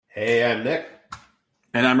Hey, I'm Nick.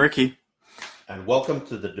 And I'm Ricky. And welcome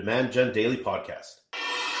to the Demand Gen Daily Podcast.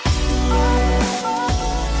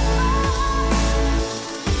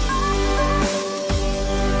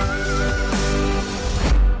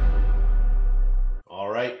 All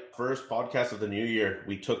right, first podcast of the new year.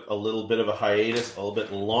 We took a little bit of a hiatus, a little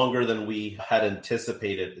bit longer than we had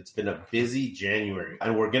anticipated. It's been a busy January,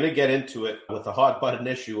 and we're going to get into it with the hot button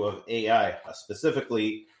issue of AI,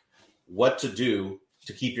 specifically what to do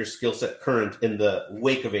to keep your skill set current in the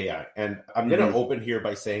wake of AI. And I'm going to open here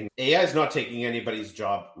by saying AI is not taking anybody's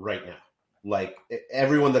job right now. Like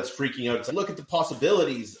everyone that's freaking out, it's like, look at the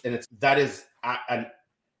possibilities. And that is a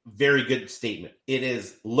very good statement. It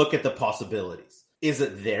is, look at the possibilities. Is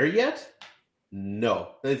it there yet?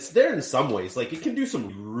 No. It's there in some ways. Like it can do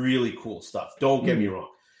some really cool stuff. Don't get me wrong.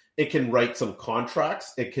 It can write some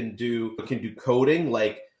contracts. It can do coding.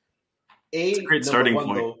 Like it's a great starting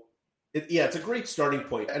point. Though, it's a great starting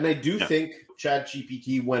point. And I do think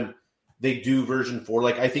ChatGPT, when they do version 4,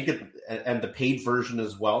 like I think and the paid version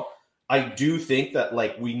as well, I do think that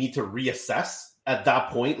like we need to reassess at that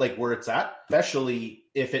point, like where it's at, especially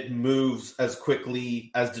if it moves as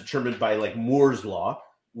quickly as determined by like Moore's law,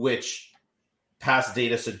 which past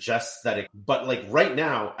data suggests that but like right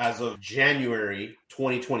now, as of January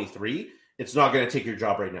 2023, it's not going to take your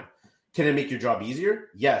job right now. Can it make your job easier?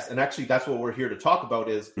 Yes. And actually, that's what we're here to talk about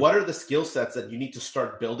is what are the skill sets that you need to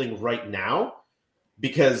start building right now?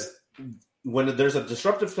 Because when there's a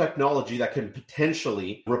disruptive technology that can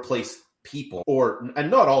potentially replace people,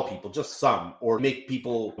 and not all people, just some, or make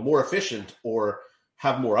people more efficient or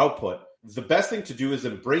have more output, the best thing to do is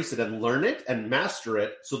embrace it and learn it and master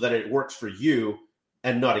it so that it works for you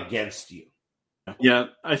and not against you. Yeah,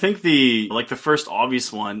 I think the first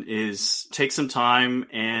obvious one is take some time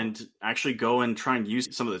and actually go and try and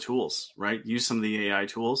use some of the tools, right? Use some of the AI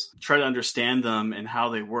tools, try to understand them and how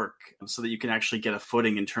they work so that you can actually get a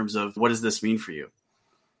footing in terms of what does this mean for you?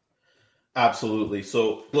 Absolutely.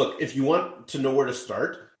 So look, if you want to know where to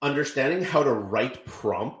start, understanding how to write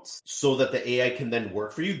prompts so that the AI can then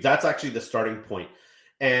work for you, that's actually the starting point.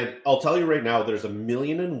 And I'll tell you right now, there's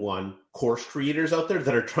 1,000,001 course creators out there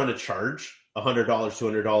that are trying to charge $100,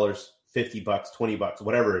 $200, $50, $20,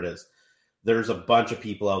 whatever it is. There's a bunch of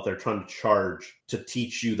people out there trying to charge to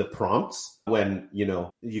teach you the prompts when,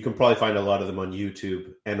 you can probably find a lot of them on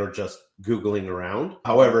YouTube and or just Googling around.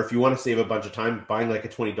 However, if you want to save a bunch of time, buying like a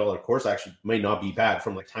 $20 course actually might not be bad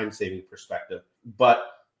from like time saving perspective. But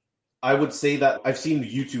I would say that I've seen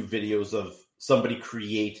YouTube videos of somebody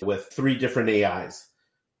create with 3 different AIs.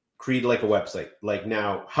 Create like a website. Like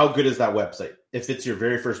now, how good is that website? If it's your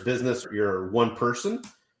very first business or you're one person,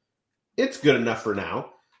 it's good enough for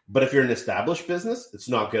now. But if you're an established business, it's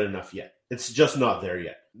not good enough yet. It's just not there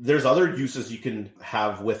yet. There's other uses you can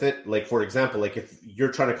have with it. Like, for example, like if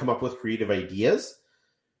you're trying to come up with creative ideas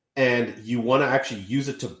and you want to actually use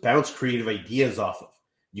it to bounce creative ideas off of,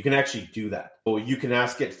 you can actually do that. So you can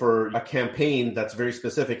ask it for a campaign that's very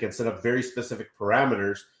specific and set up very specific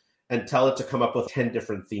parameters and tell it to come up with 10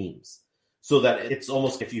 different themes so that it's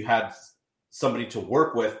almost if you had somebody to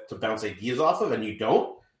work with to bounce ideas off of and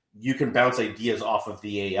you can bounce ideas off of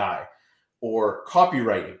the AI. Or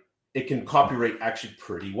copywriting. It can copyright actually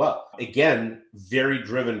pretty well. Again, very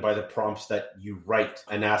driven by the prompts that you write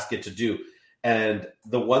and ask it to do. And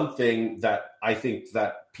the one thing that I think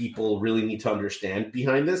that people really need to understand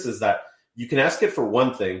behind this is that you can ask it for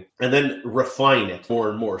one thing and then refine it more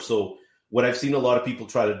and more. So what I've seen a lot of people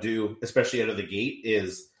try to do, especially out of the gate,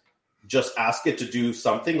 is just ask it to do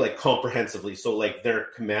something like comprehensively. So like their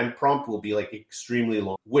command prompt will be like extremely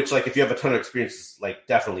long, which like if you have a ton of experience is like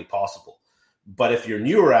definitely possible. But if you're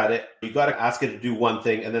newer at it, you got to ask it to do one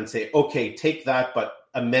thing and then say, okay, take that, but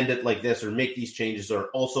amend it like this or make these changes or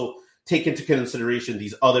also take into consideration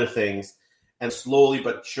these other things and slowly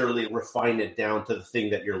but surely refine it down to the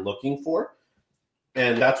thing that you're looking for.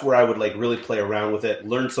 And that's where I would like really play around with it,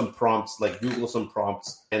 learn some prompts, like Google some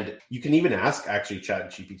prompts. And you can even ask actually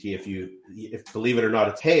ChatGPT if believe it or not,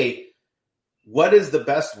 it's, hey, what is the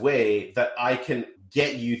best way that I can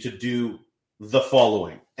get you to do the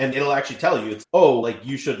following? And it'll actually tell you, like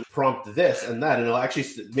you should prompt this and that. And it'll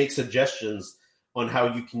actually make suggestions on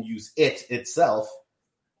how you can use it itself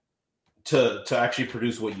to actually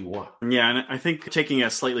produce what you want. Yeah, and I think taking a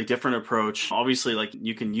slightly different approach, obviously, like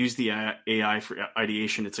you can use the AI for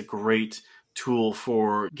ideation. It's a great tool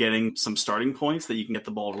for getting some starting points that you can get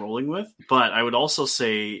the ball rolling with. But I would also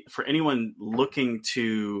say for anyone looking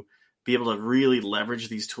to be able to really leverage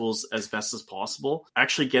these tools as best as possible,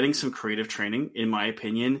 actually getting some creative training, in my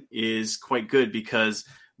opinion, is quite good because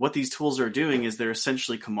what these tools are doing is they're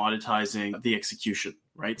essentially commoditizing the execution,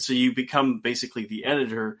 right? So you become basically the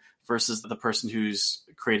editor versus the person who's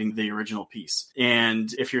creating the original piece.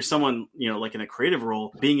 And if you're someone, like in a creative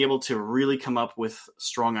role, being able to really come up with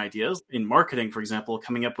strong ideas in marketing, for example,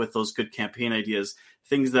 coming up with those good campaign ideas,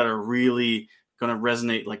 things that are really going to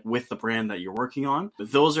resonate like with the brand that you're working on.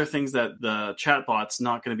 Those are things that the chatbot's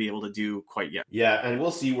not going to be able to do quite yet. Yeah, and we'll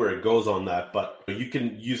see where it goes on that, but you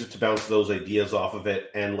can use it to bounce those ideas off of it.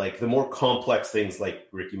 And like the more complex things, like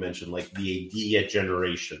Ricky mentioned, like the idea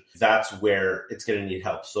generation, that's where it's going to need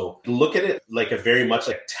help. So look at it like a very much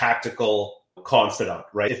like tactical confidant,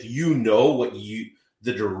 right? If you know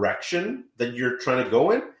the direction that you're trying to go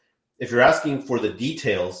in, if you're asking for the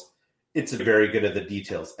details, it's very good at the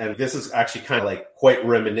details. And this is actually kind of like quite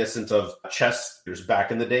reminiscent of chess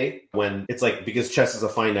back in the day, when it's like, because chess is a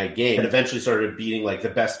finite game, and eventually started beating like the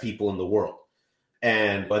best people in the world.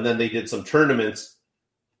 And then they did some tournaments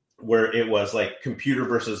where it was like computer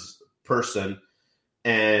versus person.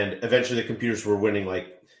 And eventually the computers were winning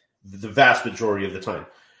like the vast majority of the time.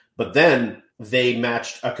 But then they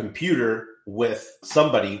matched a computer with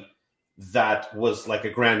somebody that was like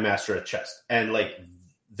a grandmaster at chess. And like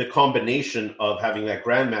the combination of having that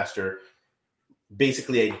grandmaster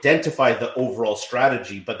basically identify the overall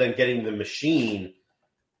strategy, but then getting the machine,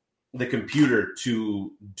 the computer,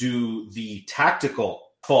 to do the tactical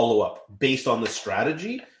follow-up based on the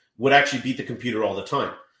strategy would actually beat the computer all the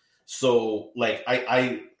time. So like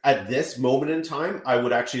I at this moment in time, I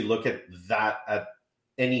would actually look at that at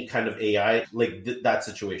any kind of AI, like that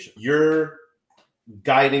situation. You're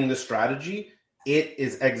guiding the strategy. It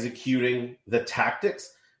is executing the tactics.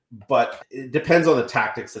 But it depends on the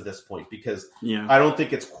tactics at this point, because I don't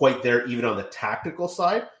think it's quite there even on the tactical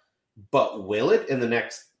side. But will it in the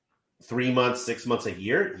next 3 months, 6 months, a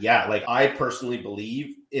year? Yeah, like I personally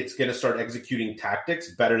believe it's going to start executing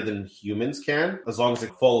tactics better than humans can, as long as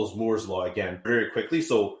it follows Moore's law again very quickly.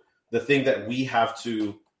 So the thing that we have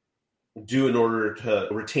to do in order to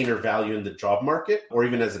retain our value in the job market, or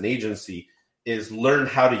even as an agency, is learn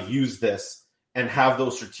how to use this and have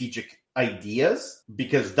those strategic ideas,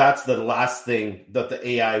 because that's the last thing that the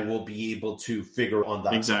AI will be able to figure on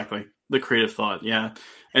that. Exactly. The creative thought. Yeah.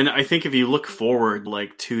 And I think if you look forward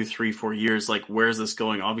like 2, 3, 4 years, like where's this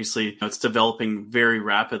going? Obviously, it's developing very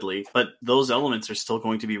rapidly, but those elements are still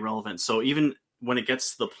going to be relevant. So even when it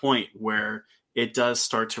gets to the point where it does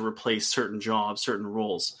start to replace certain jobs, certain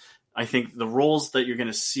roles, I think the roles that you're going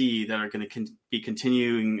to see that are going to be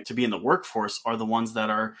continuing to be in the workforce are the ones that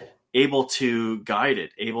are able to guide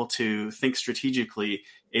it, able to think strategically,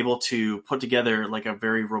 able to put together like a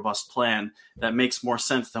very robust plan that makes more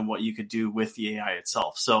sense than what you could do with the AI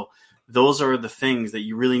itself. So those are the things that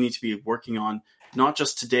you really need to be working on, not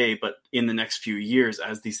just today, but in the next few years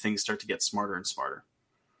as these things start to get smarter and smarter.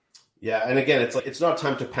 Yeah. And again, it's not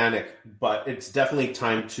time to panic, but it's definitely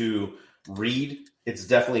time to read. It's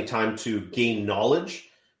definitely time to gain knowledge.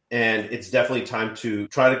 And it's definitely time to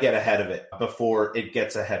try to get ahead of it before it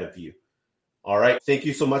gets ahead of you. All right. Thank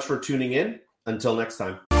you so much for tuning in. Until next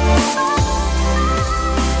time.